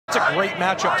a great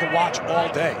matchup to watch all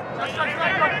day.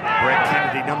 Brett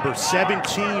Kennedy, number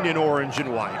 17 in orange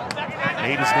and white.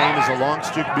 Made his name as a long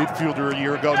stick midfielder a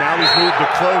year ago. Now he's moved to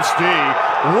close D.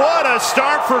 What a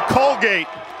start for Colgate.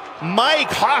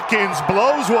 Mike Hawkins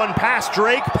blows one past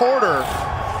Drake Porter.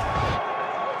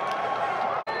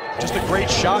 Just a great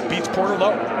shot, beats Porter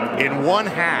low. In one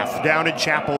half, down in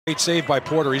Chapel. Great save by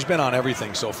Porter. He's been on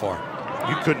everything so far.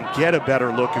 You couldn't get a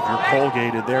better look if you're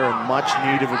Colgated. They're in much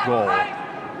need of a goal.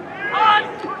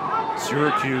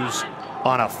 Syracuse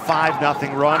on a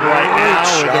 5-0 run right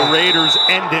now, and the Raiders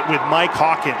end it with Mike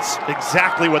Hawkins.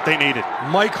 Exactly what they needed.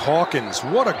 Mike Hawkins,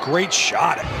 what a great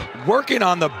shot. Working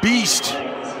on the beast.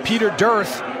 Peter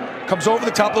Dearth comes over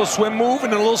the top, little swim move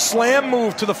and a little slam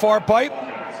move to the far pipe.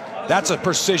 That's a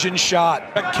precision shot.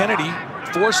 Kennedy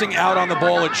forcing out on the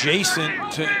ball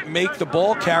adjacent to make the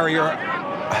ball carrier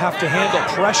have to handle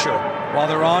pressure while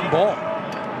they're on ball.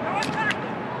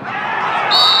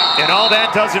 And all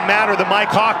that doesn't matter. The Mike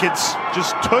Hawkins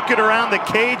just took it around the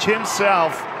cage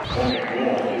himself.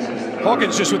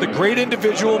 Hawkins just with a great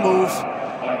individual move.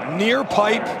 Near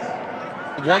pipe,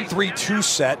 1-3-2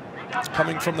 set. It's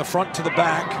coming from the front to the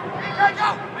back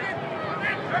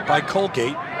by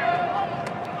Colgate.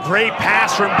 Great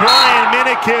pass from Brian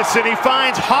Minikis, and he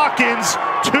finds Hawkins.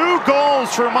 2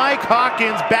 goals for Mike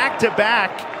Hawkins,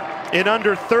 back-to-back in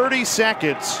under 30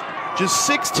 seconds. Just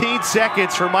 16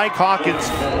 seconds for Mike Hawkins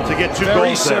to get 2 goals.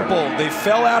 Very simple. They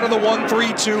fell out of the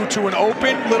 1-3-2 to an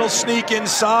open little sneak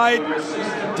inside.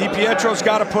 DiPietro's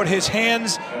got to put his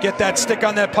hands, get that stick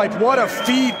on that pipe. What a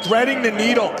feed, threading the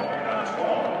needle.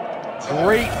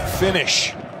 Great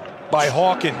finish by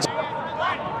Hawkins.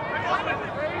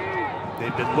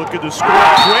 They've been looking to score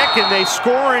quick, and they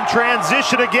score in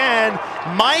transition again.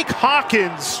 Mike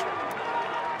Hawkins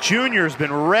Jr. has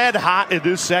been red hot in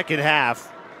this second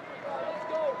half.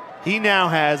 He now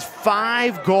has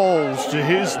 5 goals to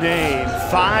his name.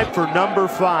 5 for number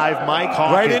 5, Mike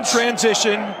Hawkins. Right in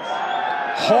transition.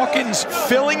 Hawkins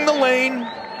filling the lane.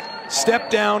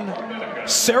 Step down.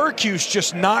 Syracuse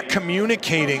just not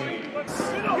communicating.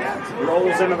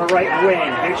 Rolls into the right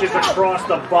wing, pitches across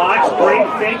the box, great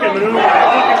fake and maneuver. I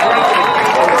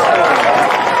think